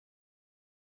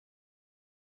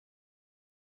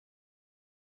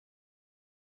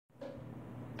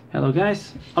Hello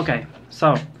guys. Okay,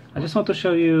 so I just want to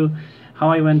show you how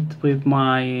I went with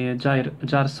my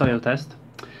jar soil test,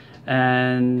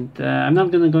 and I'm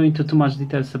not going to go into too much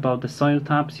details about the soil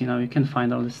types. You can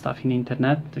find all this stuff in the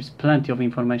internet. There's plenty of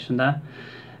information there.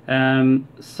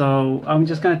 So I'm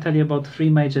just going to tell you about three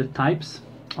major types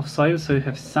of soil. So you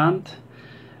have sand,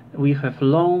 we have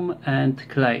loam, and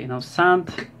clay. Now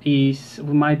sand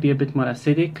might be a bit more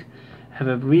acidic, have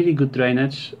a really good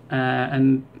drainage,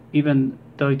 and even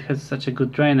though it has such a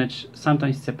good drainage,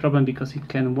 sometimes it's a problem because it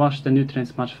can wash the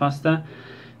nutrients much faster.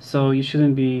 So you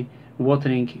shouldn't be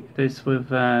watering this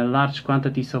with large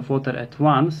quantities of water at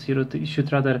once. You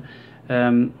should rather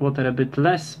water a bit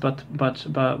less, but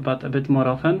a bit more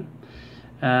often.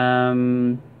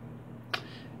 And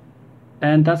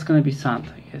that's going to be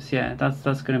sand. Yes, yeah,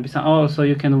 that's going to be sand. Also,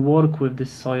 you can work with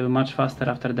this soil much faster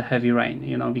after the heavy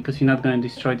rain, because you're not going to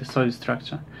destroy the soil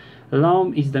structure.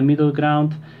 Loam is the middle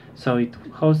ground, so it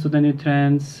holds to the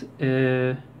nutrients.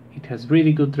 It has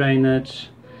really good drainage,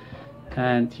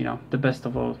 and the best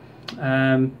of all.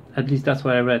 At least that's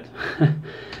what I read.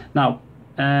 Now,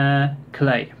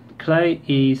 clay. Clay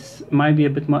might be a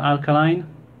bit more alkaline.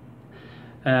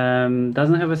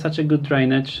 Doesn't have such a good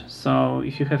drainage, so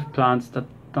if you have plants that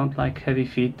don't like heavy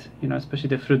feed, especially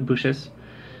the fruit bushes,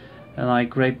 like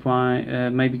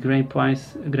grapevine, maybe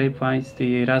grapevines,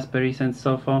 the raspberries and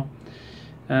so forth.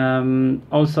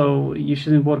 Also, you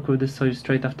shouldn't work with the soil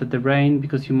straight after the rain,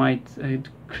 because you might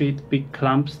create big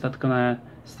clumps that gonna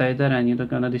stay there, and you're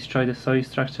gonna destroy the soil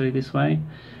structurally this way.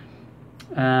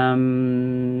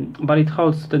 But it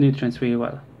holds the nutrients really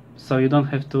well. So you don't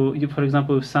have to, for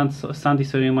example, with sandy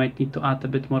soil, you might need to add a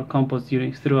bit more compost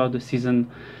throughout the season,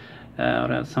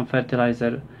 or some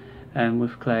fertilizer. And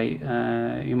with clay,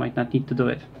 you might not need to do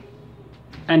it.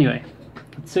 Anyway,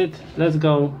 that's it. Let's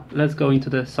go into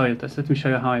the soil test. Let me show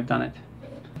you how I've done it.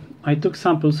 I took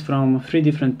samples from 3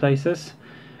 different places.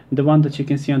 The one that you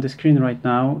can see on the screen right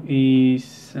now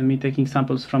is me taking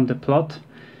samples from the plot.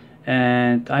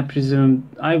 And I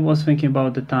was thinking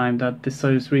about the time that the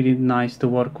soil is really nice to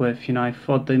work with. I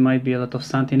thought there might be a lot of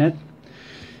sand in it.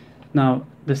 Now,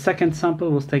 the second sample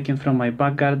was taken from my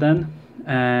back garden,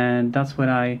 and that's where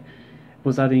I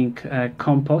was adding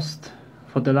compost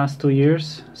for the last 2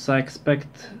 years. So I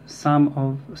expect some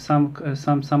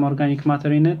organic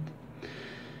matter in it.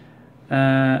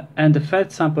 And the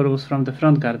third sample was from the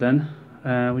front garden,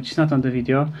 which is not on the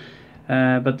video.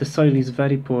 But the soil is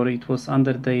very poor. It was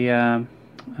under the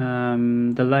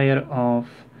layer of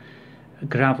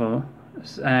gravel,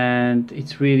 and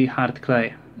it's really hard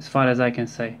clay, as far as I can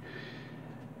say.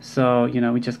 So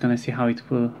we're just gonna see how it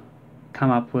will come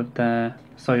up with the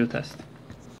soil test.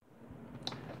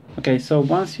 Okay, so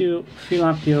once you fill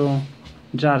up your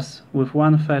jars with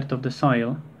 1/3 of the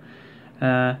soil,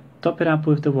 top it up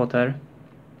with the water,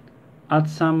 add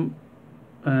some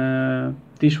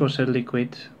dishwasher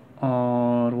liquid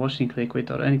or washing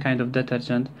liquid or any kind of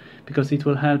detergent, because it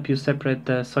will help you separate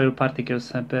the soil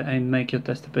particles and make your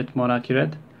test a bit more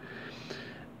accurate.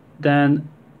 Then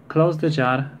close the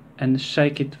jar and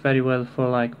shake it very well for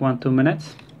like 1-2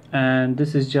 minutes, and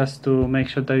this is just to make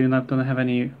sure that you're not going to have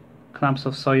any clumps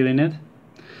of soil in it.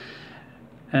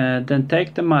 Then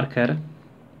take the marker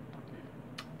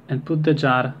and put the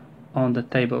jar on the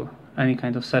table, any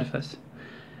kind of surface,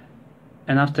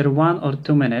 and after 1 or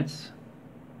 2 minutes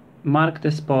mark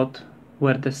the spot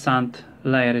where the sand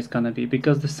layer is gonna be,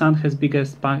 because the sand has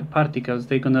biggest particles.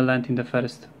 They're gonna land in the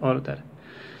first order.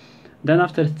 Then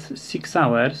after 6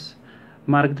 hours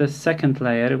mark the second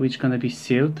layer, which is gonna be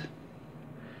sealed,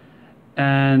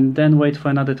 and then wait for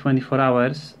another 24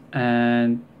 hours,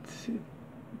 and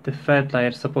the third layer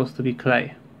is supposed to be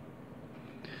clay.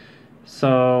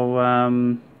 So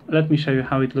let me show you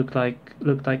how it looked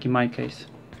like in my case.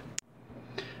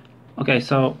 Okay,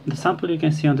 so the sample you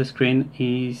can see on the screen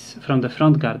is from the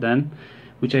front garden,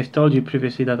 which I've told you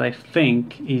previously that I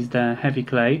think is the heavy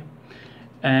clay.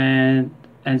 And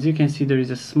as you can see, there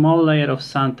is a small layer of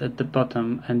sand at the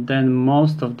bottom, and then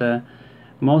most of the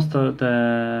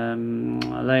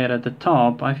layer at the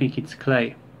top, I think it's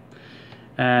clay.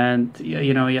 And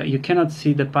you cannot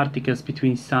see the particles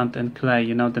between sand and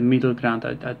clay, the middle ground.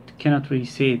 I cannot really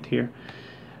see it here.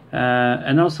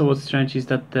 And also what's strange is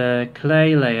that the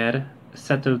clay layer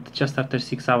settled just after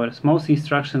 6 hours. Most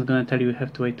instructions going to tell you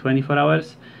have to wait 24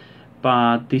 hours,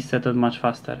 but this settled much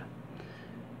faster.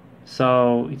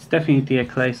 So it's definitely a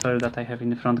clay soil that I have in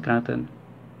the front garden.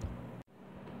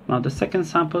 Now the second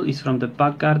sample is from the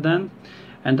back garden,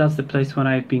 and that's the place where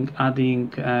I've been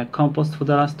adding compost for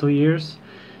the last 2 years.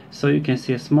 So you can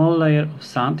see a small layer of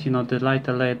sand, the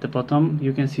lighter layer at the bottom.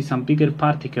 You can see some bigger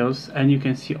particles, and you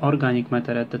can see organic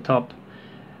matter at the top.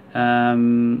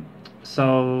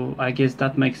 So I guess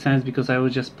that makes sense, because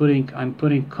I'm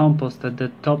putting compost at the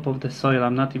top of the soil.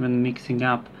 I'm not even mixing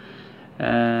up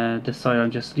the soil.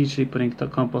 I'm just literally putting the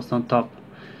compost on top.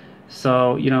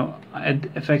 So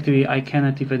effectively I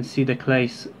cannot even see the clay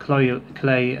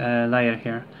layer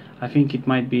here. I think it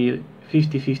might be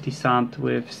 50-50 sand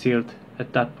with silt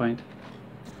at that point.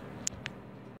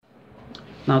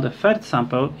 Now the third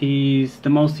sample is the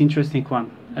most interesting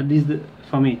one, at least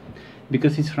for me,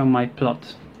 because it's from my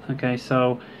plot. Okay,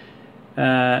 so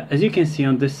as you can see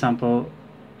on this sample,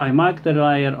 I marked the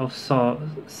layer of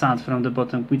sand from the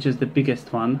bottom, which is the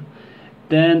biggest one.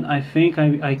 Then I think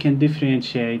I can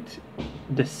differentiate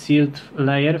the silt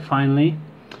layer finally,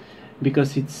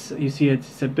 because you see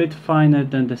it's a bit finer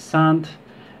than the sand,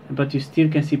 but you still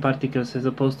can see particles, as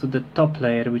opposed to the top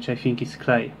layer, which I think is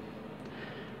clay.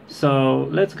 So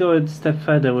let's go a step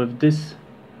further with this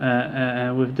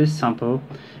sample,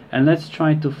 and let's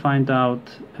try to find out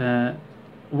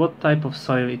what type of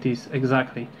soil it is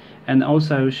exactly, and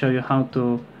also I will show you how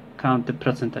to count the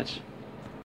percentage.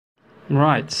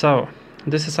 Right, so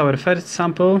this is our first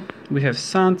sample. We have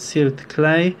sand, silt,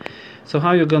 clay. So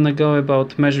how you're gonna go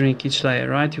about measuring each layer,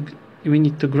 right? We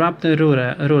need to grab the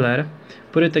ruler,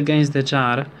 put it against the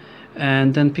jar,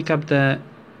 and then pick up the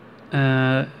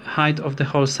height of the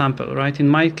whole sample, right? In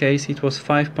my case it was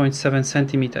 5.7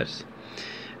 centimeters.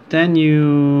 Then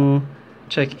you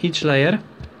check each layer,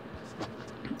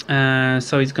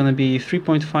 so it's gonna be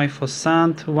 3.5 for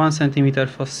sand, 1 centimeter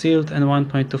for silt, and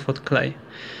 1.2 for clay.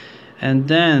 And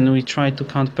then we try to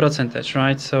count percentage,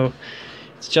 right? So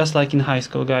it's just like in high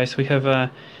school, guys. We have a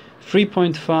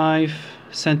 3.5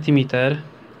 centimeter,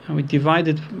 and we divide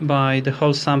it by the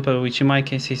whole sample, which in my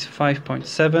case is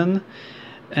 5.7,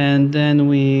 and then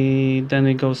we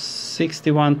go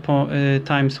 61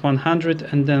 times 100,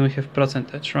 and then we have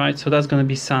percentage, right? So that's going to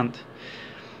be sand.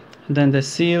 Then the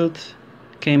silt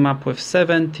came up with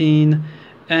 17,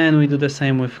 and we do the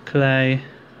same with clay,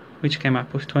 which came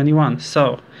up with 21.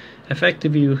 So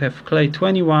effectively you have clay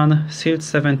 21, silt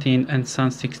 17, and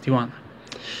sand 61.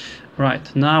 Right,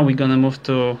 now we're gonna move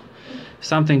to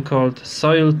something called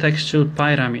soil texture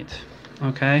pyramid.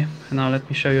 Okay, now let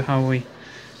me show you how we're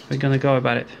gonna go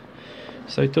about it.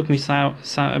 So it took me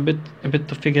a bit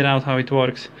to figure out how it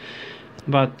works,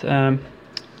 but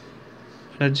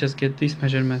let's just get these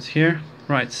measurements here.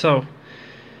 Right, so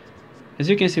as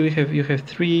you can see, you have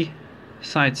three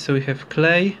sides. So we have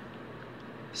clay,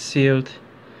 silt,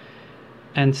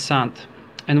 and sand.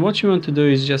 And what you want to do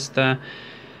is just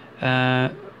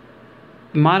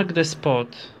mark the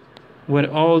spot where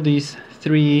all these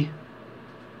three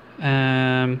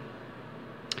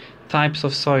types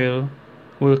of soil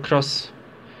will cross,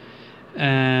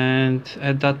 and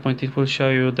at that point it will show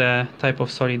you the type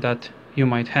of soil that you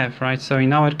might have, right? So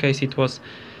in our case it was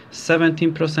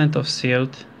 17% of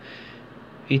silt,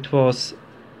 it was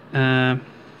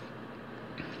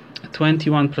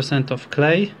 21% of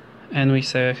clay, and we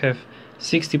have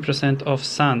 60% of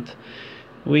sand,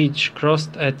 which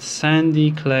crossed at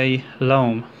sandy clay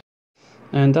loam.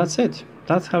 And that's it.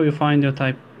 That's how you find your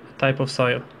type of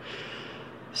soil.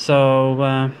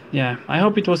 So yeah, I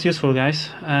hope it was useful, guys.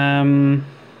 I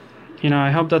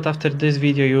hope that after this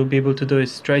video you'll be able to do it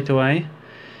straight away.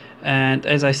 And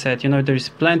as I said, there is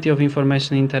plenty of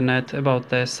information on the internet about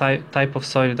the type of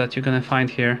soil that you're gonna find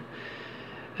here.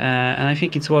 And I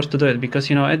think it's worth to do it, because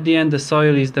at the end the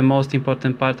soil is the most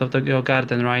important part of your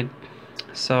garden, right?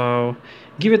 So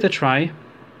give it a try,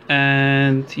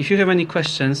 and if you have any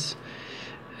questions,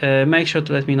 make sure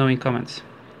to let me know in comments.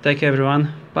 Take care,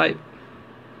 everyone. Bye.